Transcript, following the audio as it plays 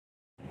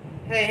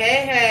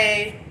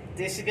Hey,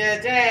 this your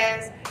girl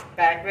Jazz,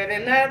 back with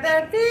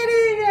another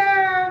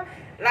video.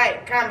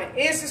 Like, comment,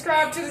 and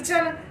subscribe to the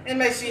channel, and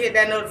make sure you hit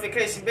that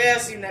notification bell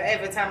so you know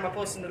every time I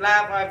post a new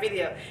live or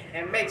video.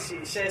 And make sure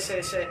you share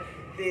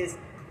this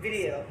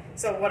video.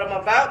 So what I'm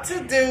about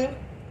to do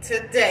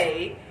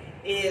today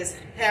is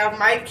have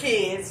my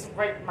kids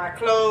break my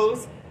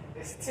clothes.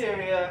 There's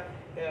Tyria,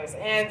 there's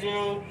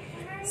Andrew.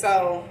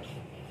 So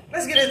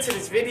let's get into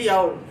this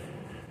video.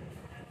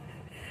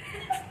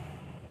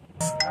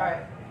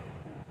 Alright.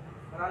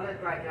 What I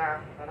look like,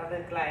 y'all? What I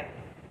look like?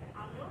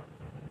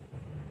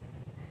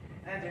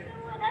 Andrew.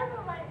 That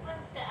look like one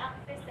of the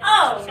outfits that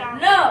Oh, Sean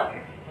no.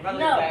 What I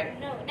look like?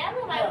 No, that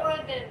look like one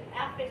of the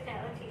outfits that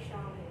Auntie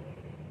Sean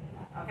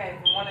wore. Okay,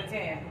 from 1 to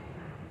 10.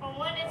 From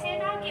 1 to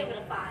 10, I'll give it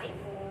a 5.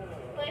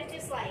 But it's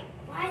just like,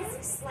 why is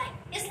this like,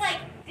 it's like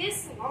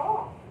this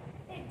long.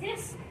 Like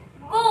this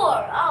long. 4.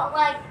 Oh,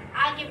 like,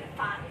 I'll give it a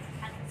 5.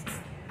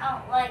 I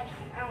don't like.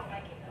 I don't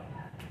like it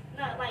though.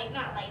 Not like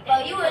that.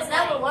 But you would It's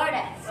never like, wear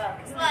that.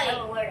 It's You would like-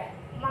 never wear that.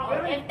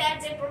 Mama, Really? if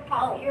that zipper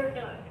pop, Oh. you're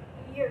done.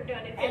 You're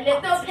done. If And it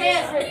if no pops,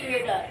 pants you're rip,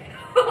 you're done.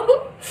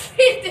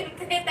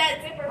 if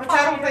that zipper But pop,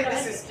 y'all don't you're think done.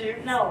 this is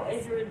cute? No,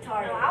 it's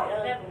retarded. No, I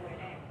would never wear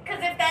that. Because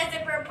if that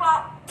zipper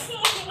pop,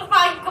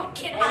 how you gonna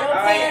get Ain't no out?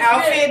 Alright,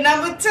 outfit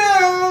number 2.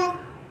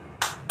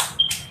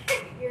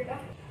 You're done.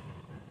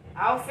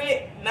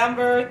 Outfit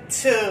number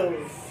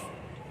 2.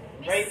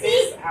 Rate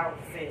this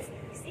outfit.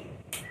 See?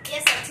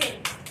 Yes, a 10.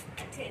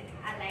 A 10.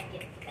 I like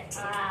it. A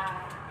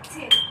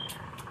 10. 10.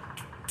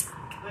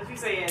 What you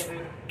say,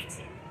 Andrew?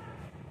 10.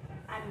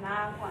 I'm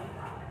 9.5.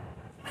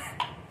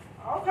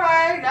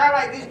 Okay, y'all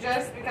like this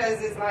dress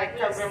because it's like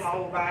covering my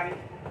whole body.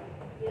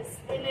 Yes.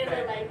 And then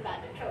look like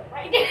about the throat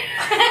right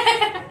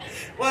there.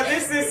 Well,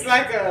 this is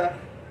like a,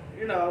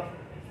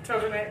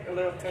 turtleneck, a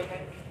little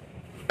turtleneck.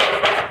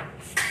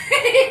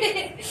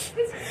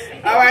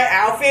 Alright,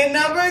 outfit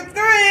number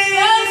 3.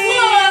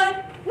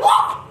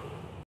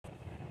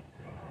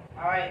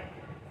 Alright,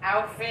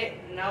 outfit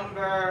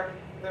number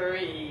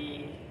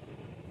 3.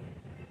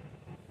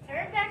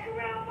 Turn back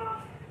around,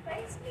 Mom.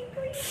 Face me,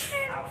 please.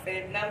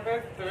 Outfit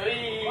number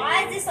 3.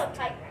 Why is this so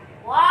tight?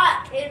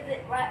 What is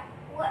it? Right?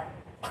 What?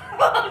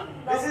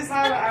 This is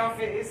how the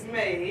outfit is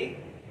made.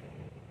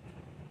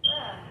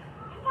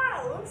 You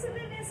want to loosen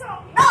it in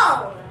something?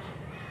 No!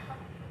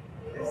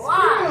 It's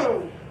Why?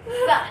 cute.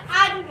 I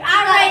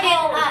rated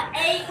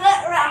 8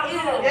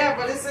 right Yeah,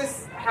 but this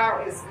is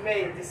how it's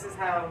made. This is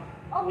how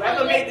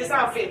whoever made this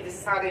outfit, this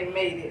is how they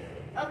made it.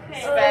 Okay.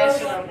 It's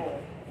fashionable.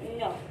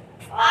 No.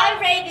 I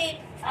rated.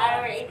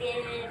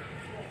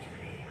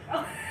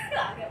 Oh,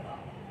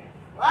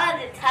 why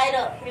is it tied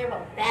up here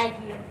but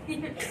baggy?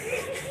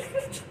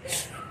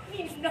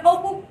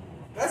 No.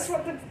 That's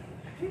what the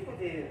people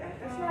did.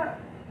 That's not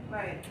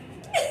like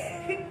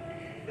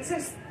this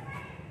is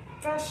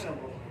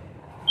fashionable.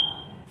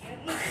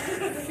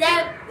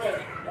 7.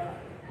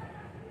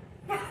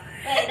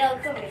 Wait, no,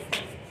 come here.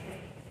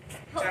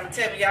 Trying to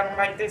tell me y'all don't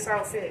like this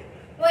outfit.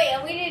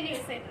 Wait, we didn't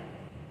even say that.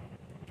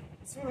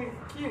 It's really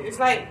cute. It's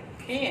like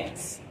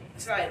pants.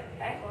 It's like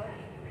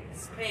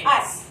it's pants.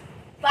 Alright.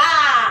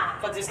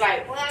 5. But it's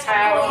like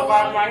tied on the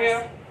bottom right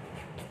here.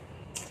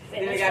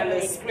 Then they got a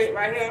little split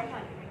right here.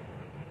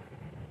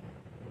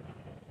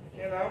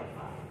 You know?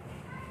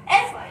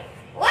 It's like,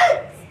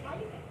 what?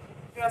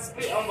 You got a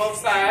split on both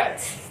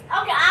sides.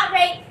 Okay, I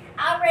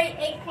rate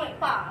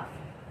 8.5.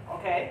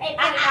 Okay. 8.9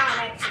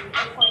 actually.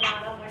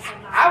 8.9. Almost a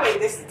 9. I rate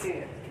this to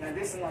 10. Now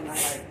this is one I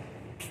like.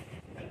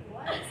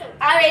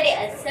 I rated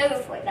a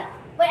 7.9.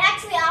 But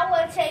actually, I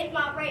would change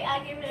my rate. I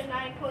give it a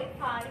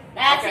 9.5.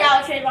 Actually, I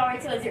would change my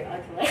rate to a 0.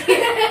 I just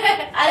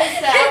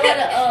said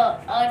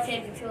I would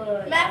change it to a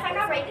Matter of fact, I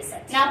rate this a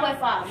 10. 9.5.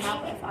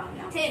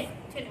 9.5. 10.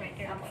 10 right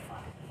there. 9.5.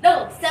 No,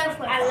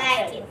 7.5. I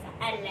like it.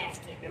 I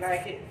like it. You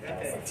like it? It's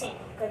Okay. a 10.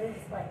 Because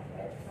it's like,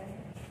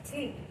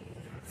 10.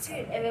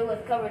 If it was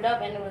covered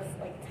up and it was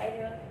like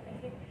tighter up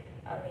right here,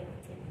 I would rate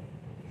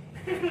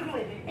it 10.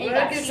 And you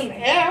Well, got get some cheaper.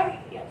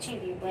 hair. Yeah,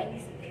 cheaper, but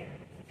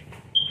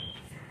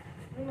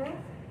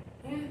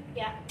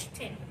Yeah,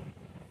 10.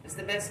 It's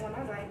the best one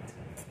I liked.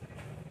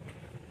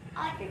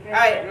 Alright,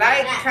 Alright,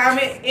 like,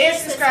 comment, and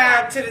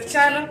subscribe to the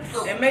channel.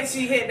 And make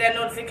sure you hit that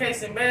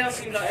notification bell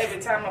so you know every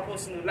time I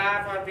post a new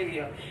live or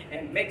video.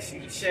 And make sure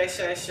you share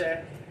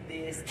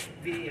this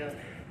video.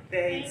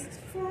 Thanks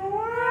for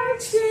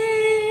watching.